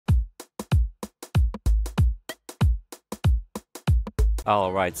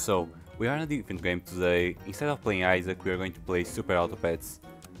Alright, so we are in a different game today. Instead of playing Isaac, we are going to play Super Auto Pets.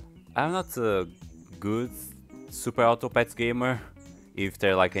 I'm not a good Super Auto Pets gamer, if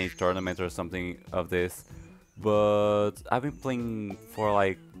there's like any tournament or something of this, but I've been playing for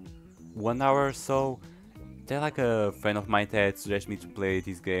like 1 hour or so. There's like a friend of mine that suggested me to play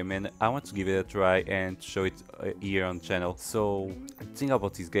this game and I want to give it a try and show it here on the channel. So the thing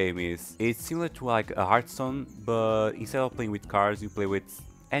about this game is it's similar to like a Hearthstone, but instead of playing with cards you play with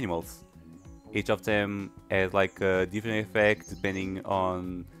animals. Each of them has like a different effect depending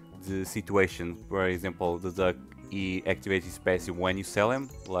on the situation. For example, the duck, he activates his passive when you sell him,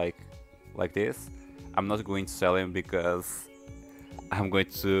 like this. I'm not going to sell him because I'm going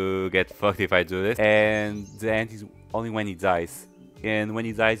to get fucked if I do this. And the end is only when he dies. And when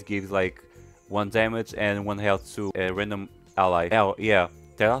he dies, gives like 1 damage and 1 health to a random ally. Oh yeah,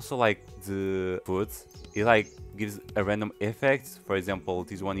 there's also like the food. It like gives a random effect. For example,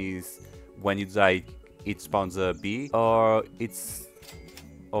 this one is when you die, it spawns a bee, or it's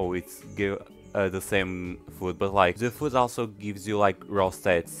give the same food, but like the food also gives you like raw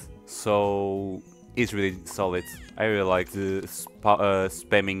stats. So it's really solid. I really like the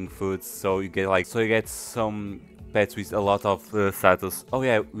spamming foods, so you get some pets with a lot of status. Oh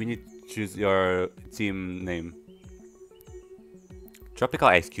yeah, we need to choose your team name. Tropical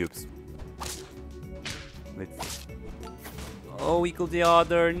Ice Cubes. Let's... Oh, we killed the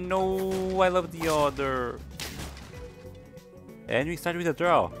other. No, I love the other. And we start with a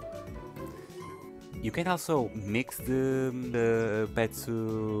draw. You can also mix the pets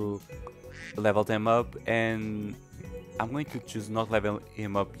to level them up, and I'm going to choose not level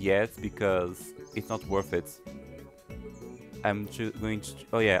him up yet because it's not worth it. I'm going to...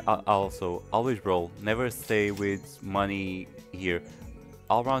 Oh yeah, also, always roll. Never stay with money here.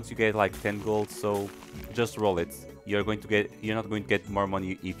 All rounds you get like 10 gold, so just roll it. You're not going to get more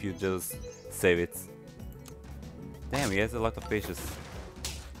money if you just save it. Damn, he has a lot of patience.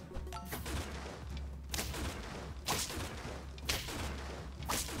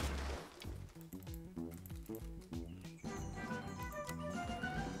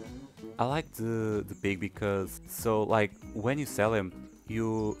 I like the pig because like when you sell him,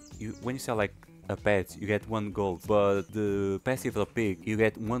 when you sell like a pet, you get 1 gold, but the passive of the pig, you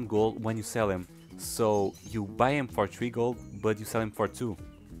get 1 gold when you sell him. So you buy him for 3 gold, but you sell him for 2.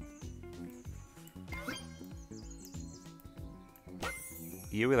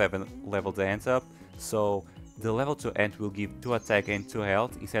 Here we level the ants up, so the level 2 ant will give 2 attack and 2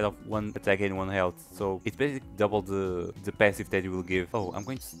 health instead of 1 attack and 1 health. So it's basically double the passive that you will give. Oh, I'm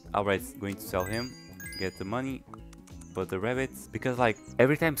going to sell him, get the money, but the rabbits, because like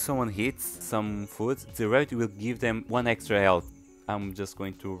every time someone hits some food, the rabbit will give them 1 extra health. I'm just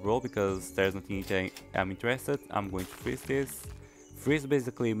going to roll because there's nothing I'm interested. I'm going to freeze this. Freeze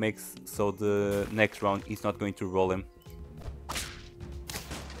basically makes so the next round is not going to roll him.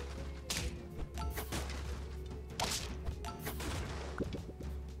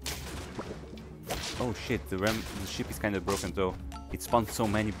 Oh shit, the ship is kind of broken though. It spawned so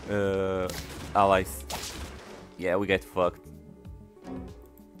many allies. Yeah, we get fucked.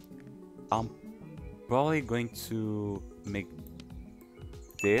 I'm probably going to make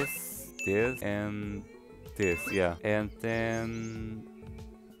this, and this, yeah. And then...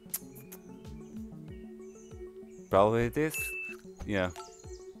 probably this, yeah.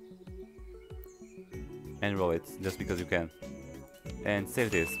 And roll it, just because you can. And save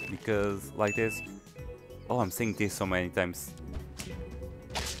this, because like this... Oh, I'm saying this so many times.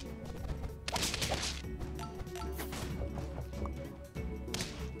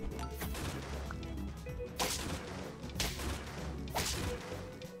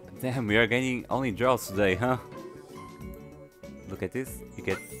 Damn, we are getting only draws today, huh? Look at this, you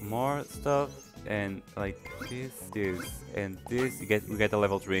get more stuff, and like this, and this, we get a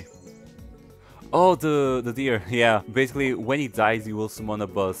level 3. Oh, the deer, yeah. Basically, when he dies, you will summon a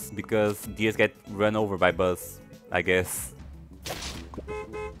bus, because deers get run over by bus, I guess.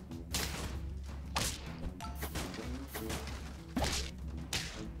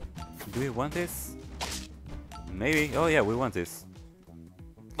 Do we want this? Maybe. Oh yeah, we want this.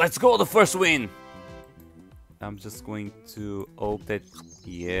 Let's go, the first win! I'm just going to hope that...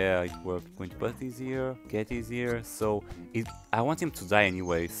 yeah, it worked. Going to put this here, get this here. So I want him to die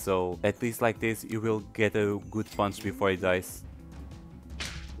anyway, so at least like this you will get a good punch before he dies.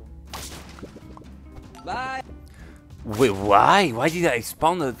 Bye! Wait, why? Why did I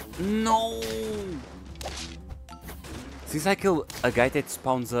spawn it? No! Since I kill a guy that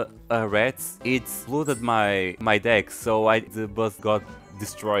spawns a rat, it looted my deck, so the bus got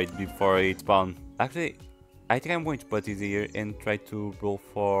destroyed before it spawned. Actually, I think I'm going to put it here and try to roll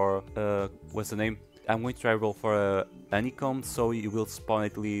for what's the name? I'm going to try roll for a honeycomb, so it will spawn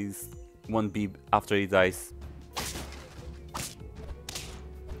at least one bee after he dies.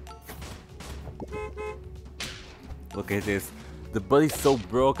 Look at this. The body's so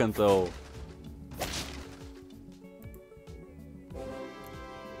broken though.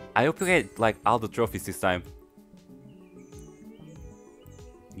 I hope you get like all the trophies this time.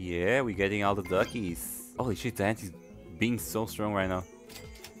 Yeah, we're getting all the duckies. Holy shit, the ant is being so strong right now.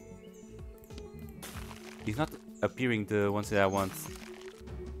 He's not appearing the ones that I want.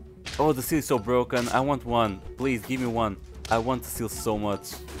 Oh, the seal is so broken. I want one. Please, give me one. I want the seal so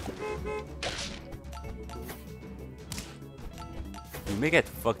much. We may get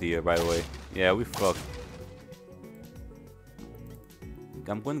fucked here, by the way. Yeah, we fucked.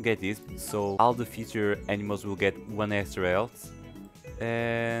 I'm gonna get this, so all the future animals will get one extra health.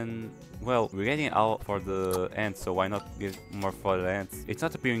 And well, we're getting all for the ants, so why not give more for the ants? It's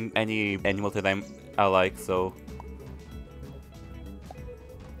not appearing any animal that I like, so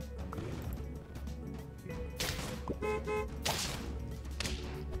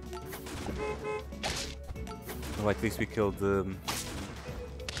oh, at least we killed the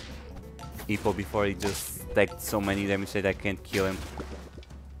Hippo before he just stacked so many damage that I can't kill him.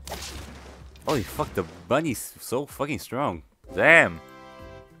 Holy fuck, the bunny's so fucking strong. Damn!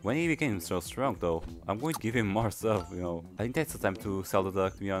 When he became so strong though, I'm going to give him more stuff, you know. I think that's the time to sell the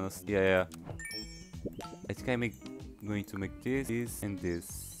duck, to be honest. Yeah. I think I'm going to make this, and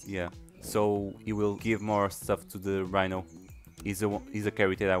this. Yeah. So he will give more stuff to the rhino. He's a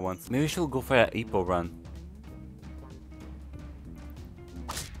carry that I want. Maybe we should go for a hippo run.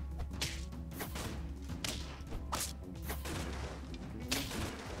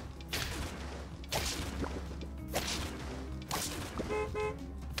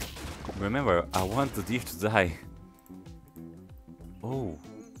 Remember, I want the deer to die. Oh.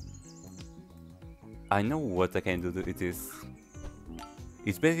 I know what I can do with this.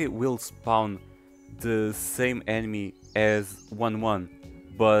 It basically will spawn the same enemy as 1-1,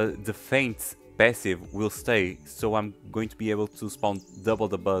 but the feint passive will stay, so I'm going to be able to spawn double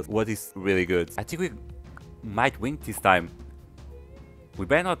the buzz, what is really good. I think we might win this time. We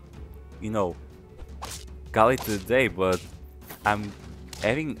better not, you know, call it a day, but I'm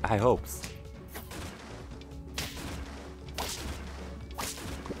having high hopes.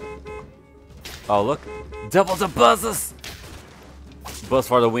 Oh look, double the buzzes! Buzz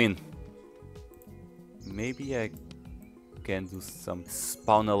for the win. Maybe I can do some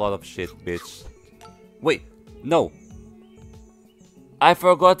spawn a lot of shit, bitch. Wait, no! I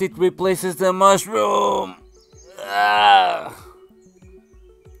forgot it replaces the mushroom! Ah!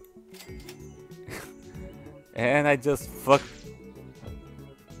 And I just fucked.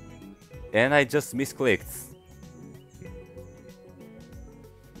 And I just misclicked.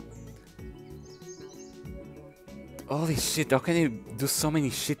 Holy shit, how can you do so many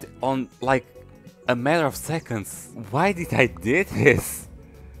shit on like a matter of seconds? Why did I do this?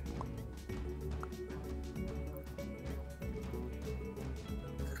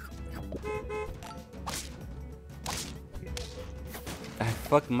 I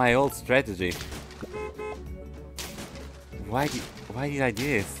fucked my old strategy. Why did I do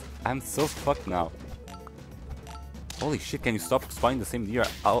this? I'm so fucked now. Holy shit, can you stop spawning the same deer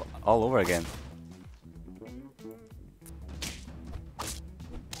all over again?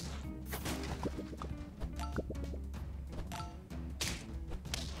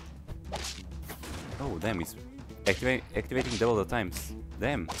 Oh damn, he's activating double the times.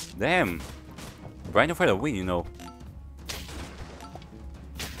 Damn! Rhino for the win, you know.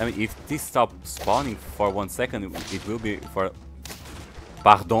 I mean, if this stops spawning for 1 second, it will be for...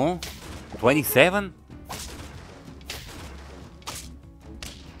 Pardon? 27?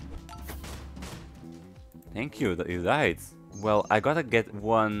 Thank you, you died. Well, I gotta get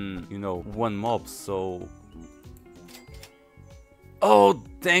one, you know, one mob, so... Oh,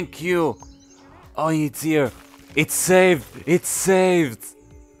 thank you! Oh, it's here! It's saved! It's saved!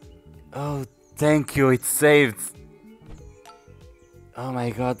 Oh, thank you, it's saved! Oh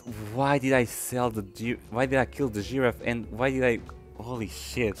my god, why did I sell the why did I kill the giraffe, and why did I... Holy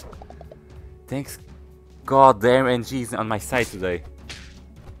shit. Thanks god damn NG is on my side today.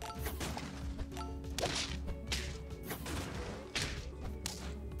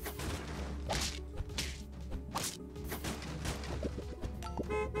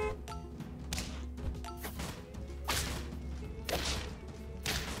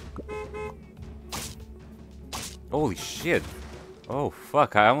 Holy shit. Oh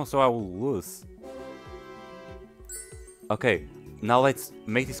fuck, I almost thought I would lose. Okay, now let's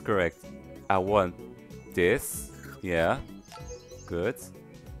make this correct. I won. this. Yeah. Good.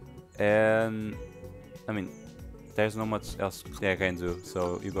 And I mean, there's not much else I can do,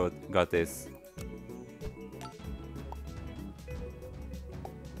 so you got this.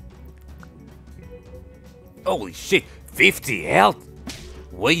 Holy shit, 50 health?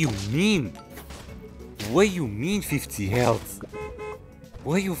 What you mean? What you mean 50 health?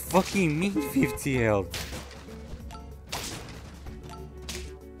 What you fucking mean 50 health?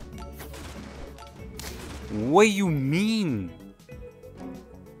 What you mean?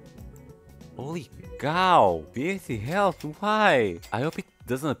 Holy cow, 50 health, why? I hope it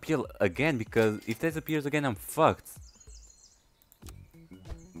doesn't appear again, because if this appears again, I'm fucked.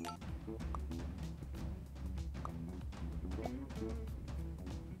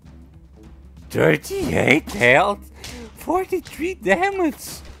 $38 health? 43 damage?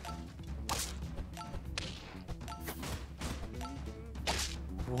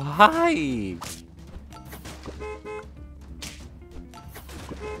 Why?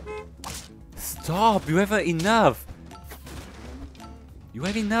 Stop! You have enough! You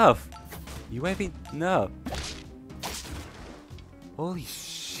have enough! You have enough! Holy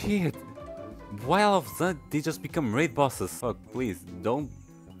shit! Why all of a sudden they just become raid bosses? Fuck, please, don't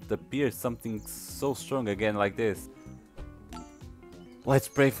appear something so strong again like this. Let's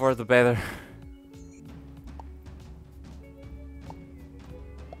pray for the better.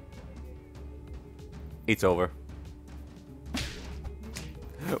 It's over.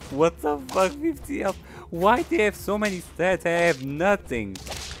 What the fuck, 50 health? Why do they have so many stats? I have nothing.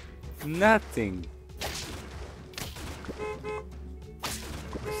 Nothing.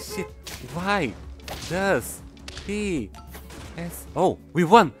 Shit, why does he... Oh, we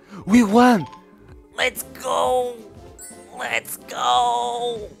won! We won! Let's go! Let's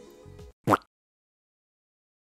go!